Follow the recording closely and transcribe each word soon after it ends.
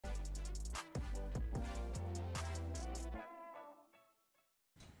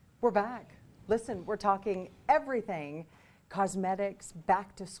We're back. Listen, we're talking everything cosmetics,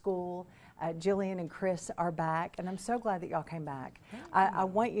 back to school. Jillian and Chris are back, and I'm so glad that y'all came back. I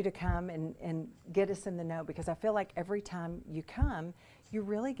want you to come and get us in the know, because I feel like every time you come, you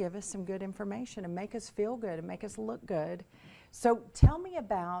really give us some good information and make us feel good and make us look good. So tell me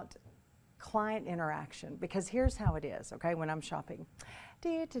about client interaction, because here's how it is, okay, when I'm shopping.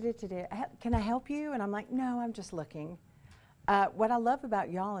 Can I help you? And I'm like, no, I'm just looking. What I love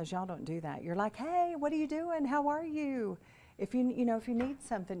about y'all is y'all don't do that. You're like, hey, what are you doing? How are you? If you need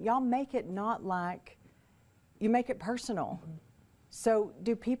something, y'all make it not like, you make it personal. Mm-hmm. So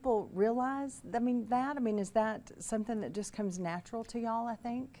do people realize, I mean, is that something that just comes natural to y'all, I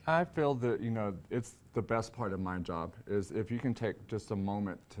think? I feel that, it's the best part of my job is if you can take just a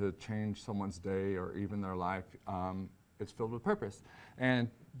moment to change someone's day or even their life, it's filled with purpose. And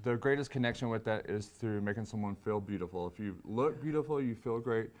the greatest connection with that is through making someone feel beautiful. If you look beautiful, you feel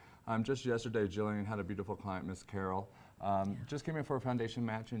great. Just yesterday, Jillian had a beautiful client, Miss Carol. Just came in for a foundation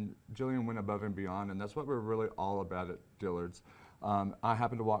match, and Jillian went above and beyond, and that's what we're really all about at Dillard's. I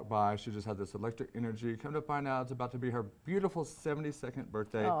happened to walk by. She just had this electric energy. Come to find out, it's about to be her beautiful 72nd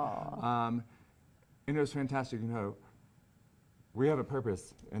birthday. And it was fantastic. We have a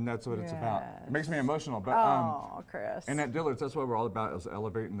purpose, and that's what it's about. It makes me emotional. But, Chris. And at Dillard's, that's what we're all about, is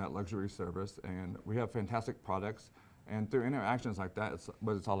elevating that luxury service. And we have fantastic products. And through interactions like that, it's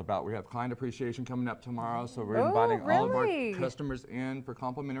what it's all about. We have client appreciation coming up tomorrow, so we're inviting all of our customers in for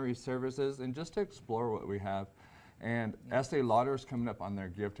complimentary services and just to explore what we have. And Estee Lauder is coming up on their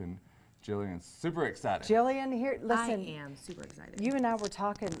gift, and Jillian's super excited. Jillian, here, listen. I am super excited. You and I were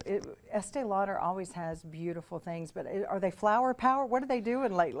talking. Estee Lauder always has beautiful things, but are they flower power? What are they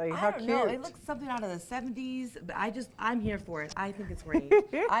doing lately? How cute! I don't know. It looks something out of the 70s, but I'm here for it. I think it's great.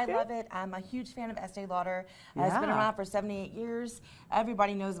 I love it. I'm a huge fan of Estee Lauder. It's been around for 78 years.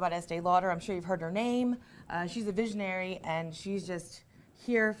 Everybody knows about Estee Lauder. I'm sure you've heard her name. She's a visionary, and she's just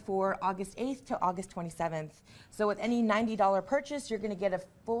here for August 8th to August 27th. So with any $90 purchase, you're going to get a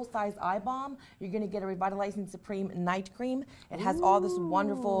full-size eye balm. You're going to get a Revitalizing Supreme Night Cream. It has all this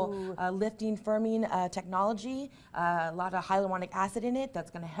wonderful lifting, firming technology, a lot of hyaluronic acid in it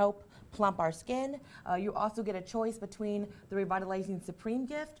that's going to help plump our skin. You also get a choice between the Revitalizing Supreme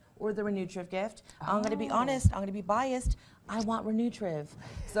gift or the Renutriv gift. I'm going to be honest, I'm going to be biased. I want Renutriv.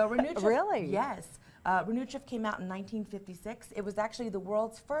 So Renutriv, really? Yes. Renutriv came out in 1956. It was actually the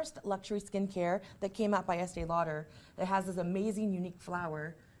world's first luxury skincare that came out by Estee Lauder. It has this amazing, unique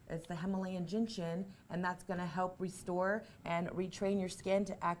flower. It's the Himalayan gentian, and that's going to help restore and retrain your skin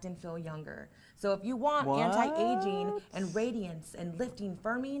to act and feel younger. So if you want anti-aging and radiance and lifting,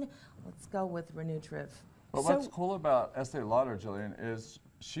 firming, let's go with Renutriv. But what's cool about Estee Lauder, Jillian, is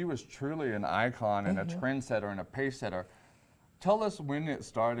she was truly an icon and a trendsetter and a pace setter. Tell us when it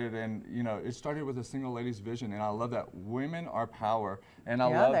started, and it started with a single lady's vision, and I love that. Women are power, and I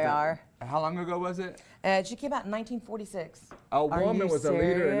love that. They are. How long ago was it? She came out in 1946. A woman was a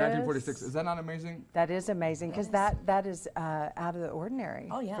leader in 1946. Is that not amazing? That is amazing, because that is out of the ordinary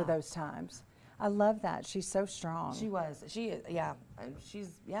for those times. I love that. She's so strong. She was. She is. Yeah.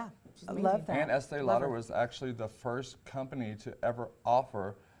 She's I amazing. love that. And Estee Lauder was actually the first company to ever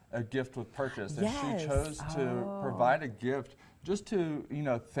offer a gift with purchase, and she chose to provide a gift just to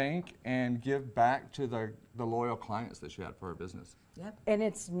thank and give back to the loyal clients that she had for her business. Yep. And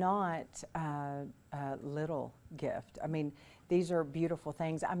it's not a little gift. I mean, these are beautiful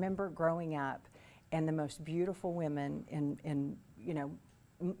things. I remember growing up, and the most beautiful women in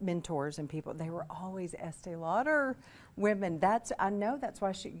mentors and people, they were always Estee Lauder women. I know that's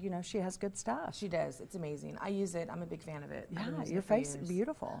why she has good stuff. She does. It's amazing. I use it. I'm a big fan of it. Yeah, your face is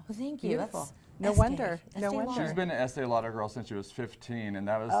beautiful. Well, thank you. Beautiful. That's No wonder. No Lauder. wonder. She's been an Estee Lauder girl since she was 15, and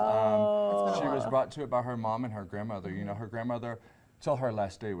that was she was brought to it by her mom and her grandmother. Her grandmother, till her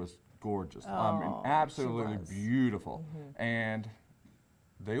last day, was gorgeous. Absolutely beautiful. And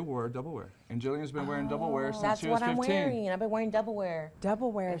they wore double wear. And Jillian's been wearing double wear since she was 15. That's what I'm wearing. I've been wearing double wear.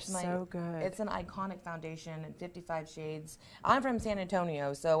 Double wear is so good. It's an iconic foundation in 55 shades. I'm from San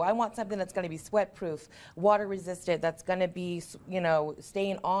Antonio, so I want something that's going to be sweat-proof, water-resistant, that's going to be,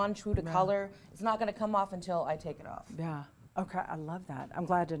 staying on, true to color. It's not going to come off until I take it off. Yeah. Okay, I love that. I'm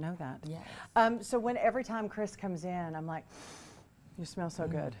glad to know that. Yes. So every time Chris comes in, I'm like, you smell so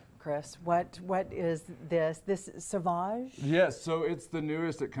good. Chris, what is this? This is Sauvage? Yes, so it's the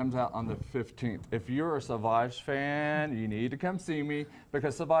newest. It comes out on the 15th. If you're a Sauvage fan, you need to come see me,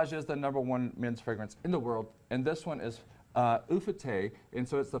 because Sauvage is the #1 men's fragrance in the world, and this one is Ufate, and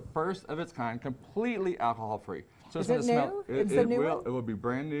so it's the first of its kind, completely alcohol-free. So Is it's it going to new? smell. It's the new one? It will be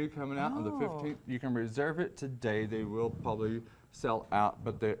brand new coming out on the 15th. You can reserve it today. They will probably sell out,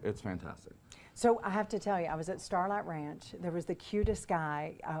 but it's fantastic. So I have to tell you, I was at Starlight Ranch. There was the cutest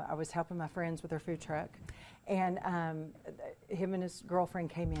guy. I was helping my friends with their food truck, and him and his girlfriend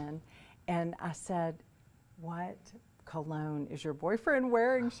came in, and I said, "What cologne is your boyfriend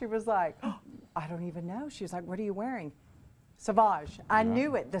wearing?" She was like, "Oh, I don't even know." She was like, "What are you wearing?" Sauvage. I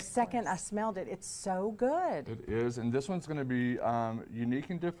knew it the second I smelled it. It's so good. It is, and this one's going to be unique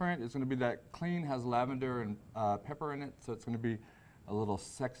and different. It's going to be that clean, has lavender and pepper in it, so it's going to be a little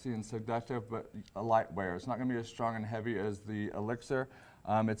sexy and seductive, but a light wear. It's not going to be as strong and heavy as the Elixir.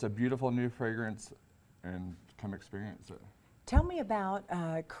 It's a beautiful new fragrance, and come experience it. Tell me about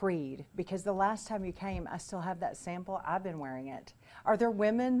Creed, because the last time you came, I still have that sample. I've been wearing it. Are there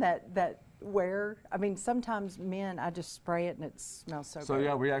women that wear, I mean, sometimes men, I just spray it and it smells so good. So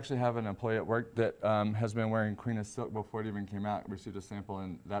yeah, we actually have an employee at work that has been wearing Queen of Silk before it even came out. We received a sample,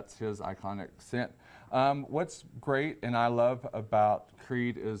 and that's his iconic scent. What's great and I love about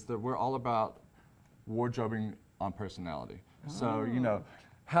Creed is that we're all about wardrobing on personality. So, you know,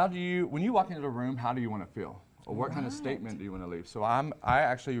 when you walk into the room, how do you want to feel? Or what kind of statement do you want to leave? So I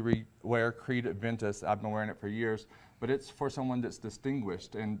actually wear Creed Adventus. I've been wearing it for years, but it's for someone that's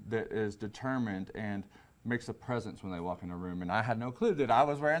distinguished and that is determined and makes a presence when they walk in a room. And I had no clue that I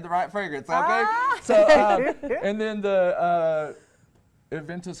was wearing the right fragrance, okay? So, and then the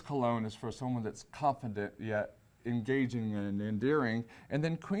Adventus cologne is for someone that's confident yet engaging and endearing. And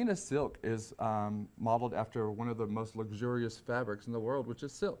then Queen of Silk is modeled after one of the most luxurious fabrics in the world, which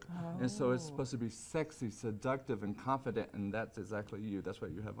is silk. And so it's supposed to be sexy, seductive, and confident, and that's exactly you. That's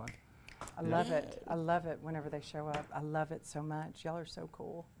what you have on. I love it. I love it whenever they show up. I love it so much. Y'all are so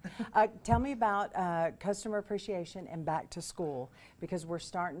cool. Tell me about customer appreciation and back to school, because we're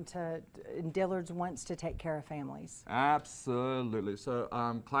starting to, and Dillard's wants to take care of families. Absolutely.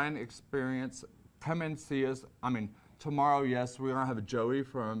 So client experience, come and see us. I mean, tomorrow, yes, we're going to have Joey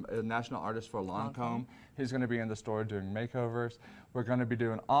from a national artist for Lancome. He's going to be in the store doing makeovers. We're going to be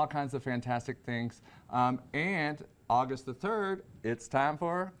doing all kinds of fantastic things. And August the 3rd, it's time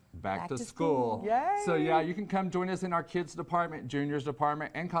for Back to School. Yay. So yeah, you can come join us in our kids department, juniors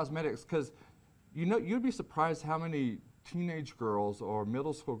department, and cosmetics, because you know, you'd be surprised how many teenage girls or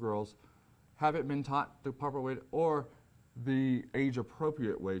middle school girls haven't been taught the proper way or the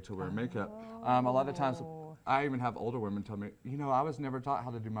age-appropriate way to wear makeup. A lot of times, I even have older women tell me, you know, I was never taught how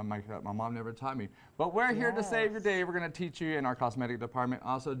to do my makeup. My mom never taught me. But we're here to save your day. We're going to teach you in our cosmetic department.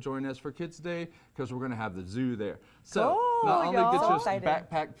 Also join us for Kids Day, because we're going to have the zoo there. So not only get your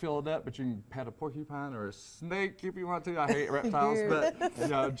backpack filled up, but you can pet a porcupine or a snake if you want to. I hate reptiles, but you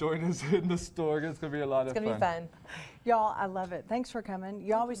know, join us in the store. It's going to be a lot of fun. It's going to be fun. Y'all, I love it. Thanks for coming.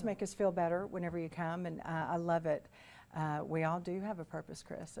 You always make us feel better whenever you come, and I love it. We all do have a purpose,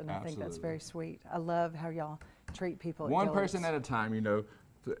 Chris, and I think that's very sweet. I love how y'all treat people. One person at a time, you know.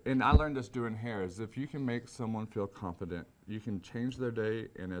 And I learned this doing hair, is if you can make someone feel confident, you can change their day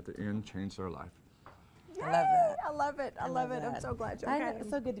and at the end change their life. Yay! I love that. I love it. I love it. I'm so glad you came.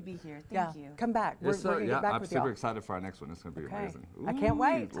 It's so good to be here. Thank you. Come back. We're going to get back I'm with y'all. super excited for our next one. It's going to be amazing. I can't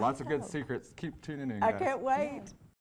wait. Lots of good secrets. Keep tuning in, I guys. can't wait.